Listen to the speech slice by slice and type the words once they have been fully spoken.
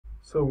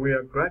So we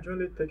are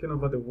gradually taking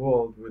over the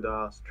world with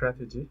our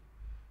strategy,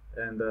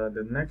 and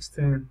the next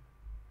thing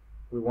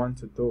we want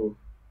to do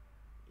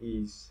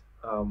is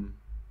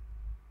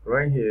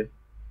right here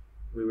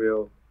we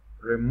will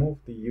remove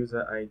the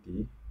user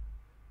ID.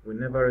 We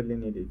never really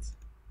need it,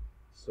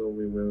 so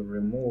we will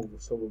remove.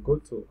 So we'll go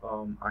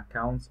to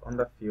accounts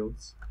under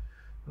fields.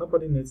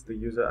 Nobody needs the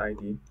user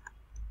ID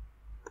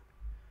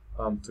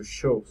to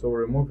show, so we'll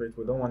remove it.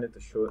 We don't want it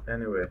to show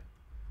anywhere.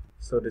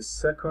 So the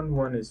second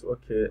one is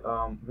okay.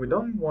 We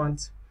don't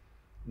want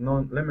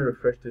let me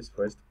refresh this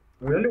first.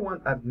 We only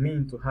want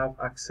admin to have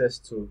access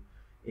to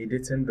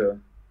editing the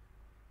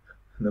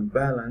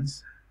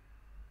balance,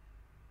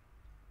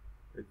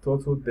 the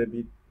total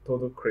debit,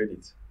 total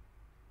credit.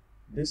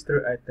 These three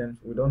items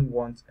we don't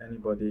want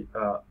anybody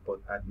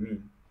but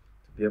admin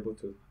to be able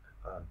to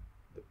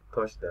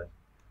touch that.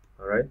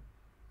 All right,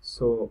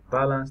 so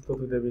balance,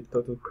 total debit,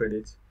 total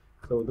credit.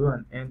 So we'll do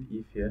an end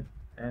if here,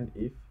 end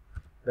if.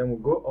 Then we'll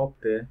go up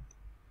there.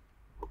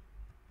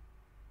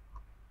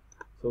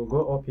 So we'll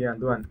go up here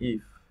and do an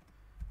if.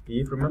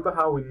 If, remember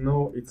how we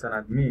know it's an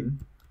admin?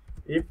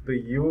 If the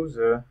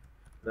user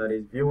that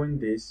is viewing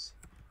this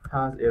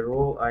has a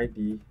role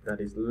ID that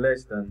is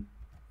less than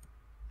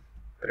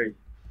 3,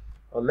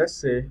 or let's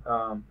say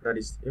that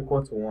is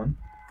equal to 1.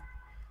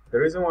 The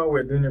reason why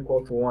we're doing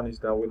equal to 1 is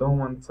that we don't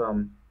want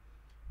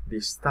the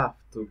staff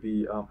to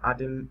be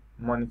adding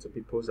money to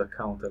people's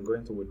account and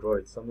going to withdraw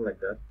it, something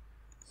like that.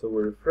 So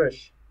we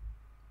refresh.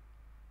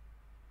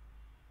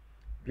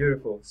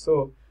 Beautiful.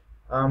 So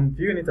I'm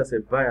viewing it as a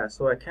buyer,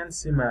 so I can't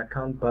see my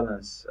account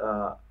balance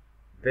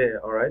there.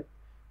 All right,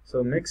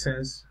 so makes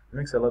sense,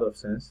 makes a lot of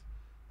sense.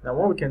 Now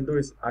what we can do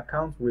is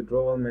account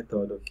withdrawal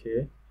method.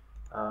 Okay,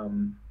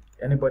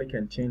 anybody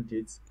can change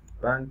it,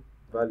 bank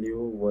value,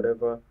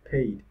 whatever,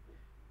 paid.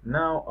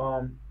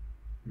 Now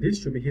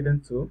this should be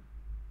hidden too.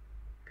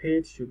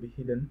 Paid should be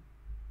hidden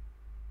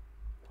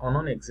or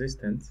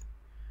non-existent.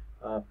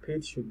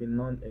 Paid should be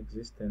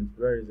non-existent.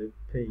 Where is it?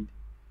 Paid.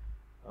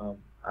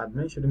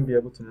 Admin shouldn't be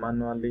able to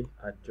manually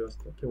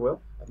adjust. Okay,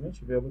 well, admin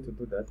should be able to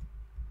do that.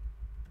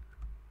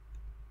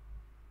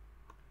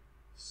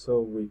 So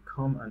we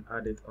come and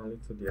add it only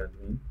to the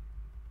admin.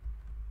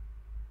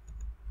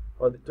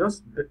 Or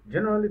just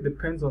generally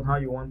depends on how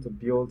you want to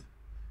build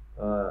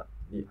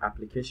the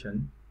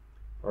application.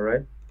 All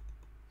right.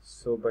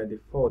 So by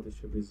default it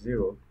should be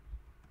 0.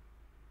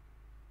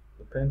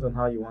 Depends on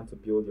how you want to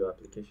build your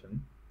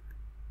application.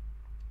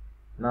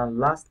 Now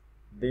last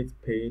date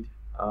paid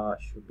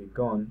should be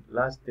gone.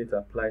 Last date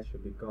applied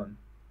should be gone.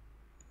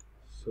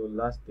 So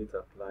last date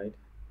applied,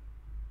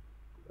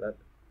 that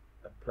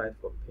applied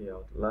for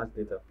payout, last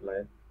date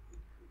applied.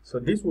 So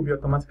this will be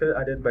automatically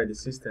added by the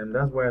system.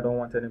 That's why I don't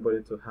want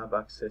anybody to have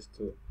access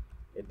to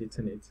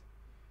editing it.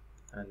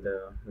 And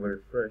we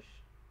refresh.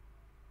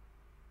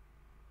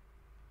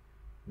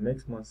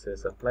 Next month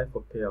says apply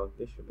for payout.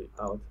 This should be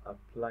out.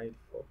 Applied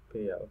for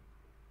payout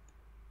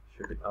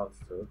should be out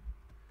too.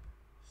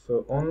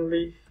 So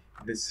only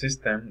the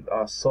system,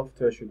 our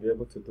software, should be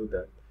able to do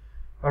that.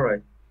 All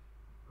right,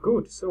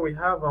 good. So we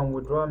have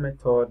withdrawal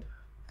method,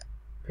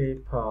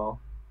 PayPal,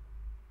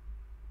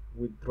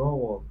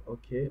 withdrawal.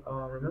 Okay,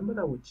 remember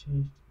that we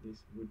changed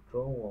this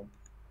withdrawal.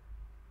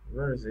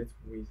 Where is it?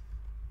 With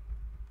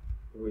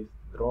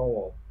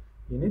withdrawal,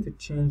 you need to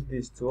change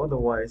this to,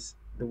 otherwise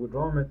the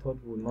withdrawal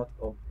method will not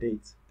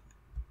update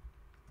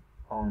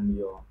on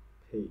your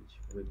page.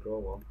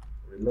 Withdrawal,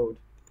 reload,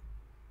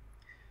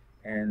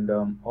 and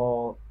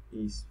all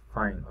is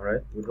fine. All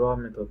right, withdrawal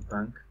method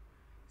bank.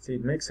 See,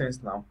 it makes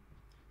sense now.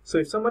 So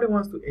if somebody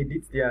wants to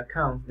edit their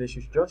account, they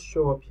should just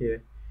show up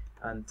here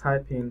and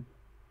type in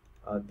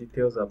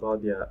details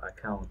about their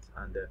account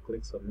and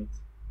click submit,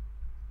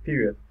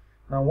 period.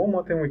 Now one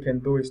more thing we can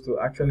do is to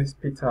actually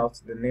spit out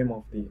the name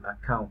of the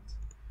account.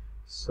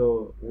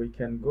 So we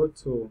can go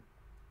to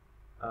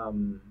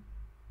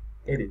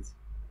edit.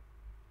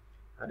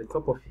 At the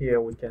top of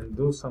here we can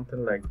do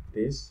something like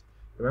this.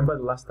 Remember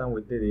the last time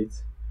we did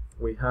it,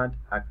 we had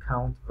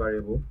account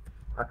variable.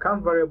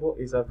 Account variable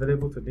is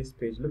available to this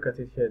page. Look at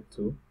it here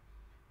too.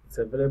 It's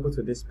available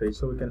to this page,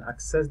 so we can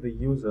access the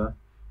user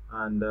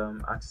and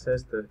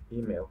access the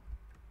email.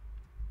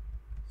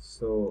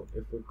 So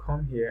if we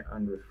come here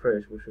and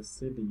refresh, we should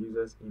see the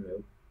user's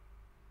email.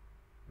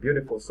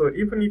 Beautiful. So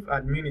even if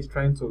admin is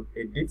trying to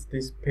edit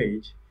this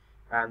page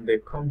and they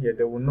come here,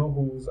 they will know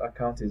whose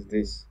account is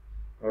this.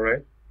 All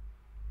right.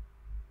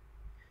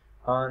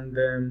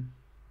 And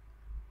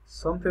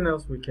something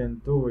else we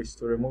can do is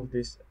to remove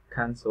this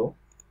cancel.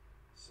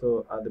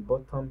 So at the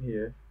bottom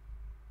here,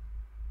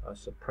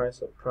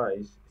 surprise,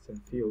 it's in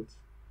fields.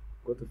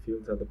 Go to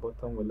fields. At the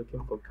bottom we're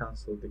looking for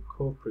cancel. The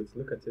culprit,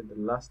 look at it, the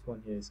last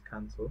one here is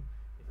cancel.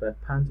 If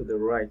I pan to the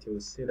right, you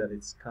will see that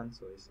it's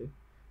cancel, you see.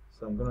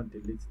 So I'm going to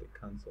delete the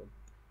cancel.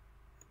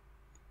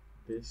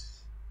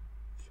 This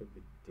should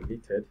be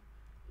deleted.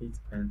 Hit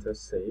enter,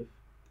 save,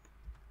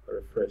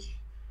 refresh,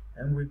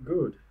 and we're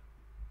good.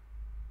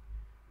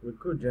 We're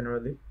good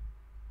generally.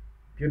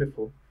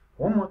 Beautiful.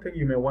 One more thing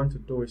you may want to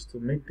do is to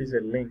make this a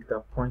link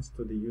that points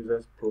to the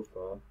user's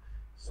profile.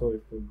 So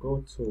if we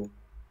go to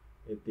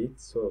edit,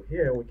 so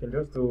here we can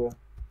just do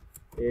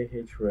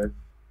ahref.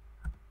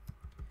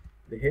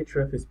 The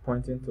href is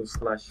pointing to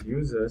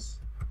 /users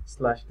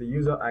 / the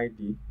user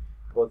ID,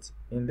 but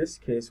in this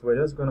case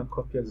we're just going to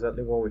copy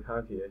exactly what we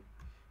have here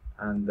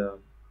and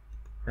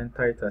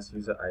enter it as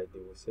user ID.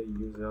 We'll say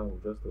user,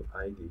 we'll just do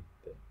ID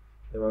there.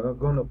 Then we're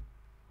going to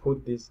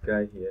put this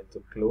guy here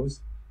to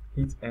close,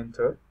 hit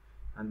enter,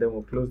 and then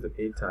we'll close the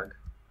a tag,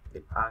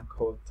 the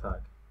anchor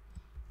tag.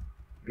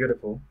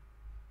 Beautiful.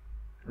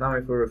 Now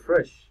if we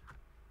refresh,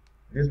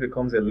 this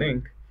becomes a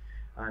link,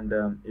 and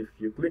if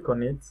you click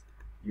on it,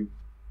 you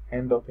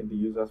end up in the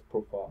user's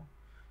profile.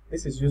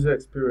 This is user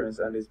experience,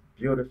 and it's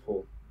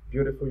beautiful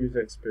user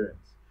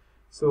experience.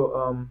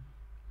 So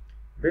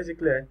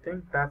basically I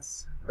think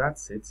that's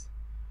it,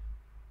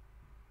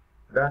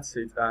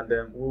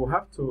 and we'll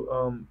have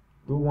to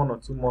do one or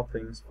two more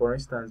things. For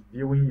instance,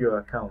 viewing your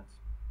account.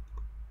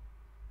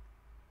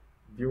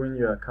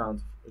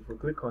 If we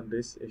click on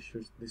this, it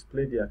should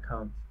display the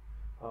account.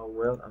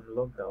 Well, I'm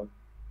logged out.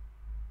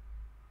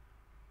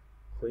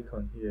 Click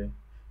on here.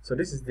 So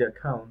this is the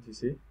account, you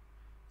see.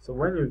 So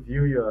when you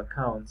view your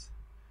account,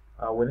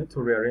 we need to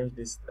rearrange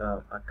this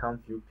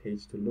account view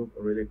page to look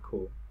really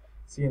cool.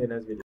 See you in the next video.